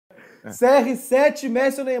CR7,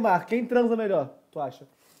 Messi ou Neymar? Quem transa melhor, tu acha?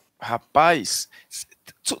 Rapaz,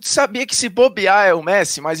 tu sabia que se bobear é o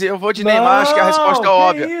Messi, mas eu vou de Neymar, acho que a resposta é Não, que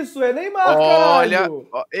óbvia. isso? É Neymar, Olha, caralho!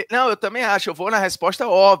 não, eu também acho, eu vou na resposta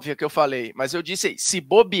óbvia que eu falei, mas eu disse, se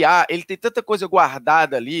bobear, ele tem tanta coisa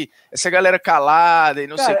guardada ali, essa galera calada e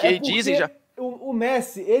não sei o Cara, que, é e dizem porque já. o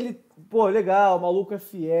Messi, ele, pô, legal, o maluco é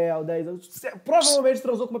fiel, 10 anos. Provavelmente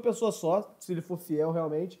transou com uma pessoa só, se ele for fiel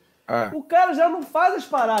realmente. Ah, O cara já não faz as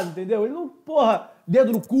paradas, entendeu? Ele não, porra,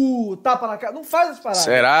 dedo no cu, tapa na cara, não faz as paradas.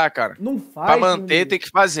 será, cara? Não Pra faz, meu manter amigo. tem que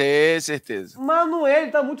fazer, certeza. Mas não é,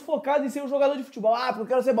 ele tá muito focado em ser um jogador de futebol. Ah, porque eu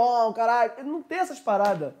quero ser bom, caralho. Ele não tem essas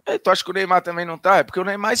paradas. Tu acha que o Neymar também não tá? É porque o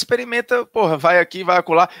Neymar experimenta, porra, vai aqui, vai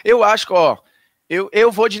acolá. Eu acho que, ó, eu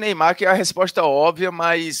vou de Neymar, que é a resposta óbvia,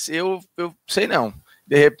 mas eu sei não.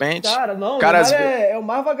 De repente, Cara, não, o Neymar caras. é o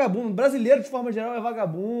mais vagabundo. Brasileiro, de forma geral, é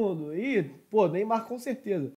vagabundo. E, pô, Neymar com certeza.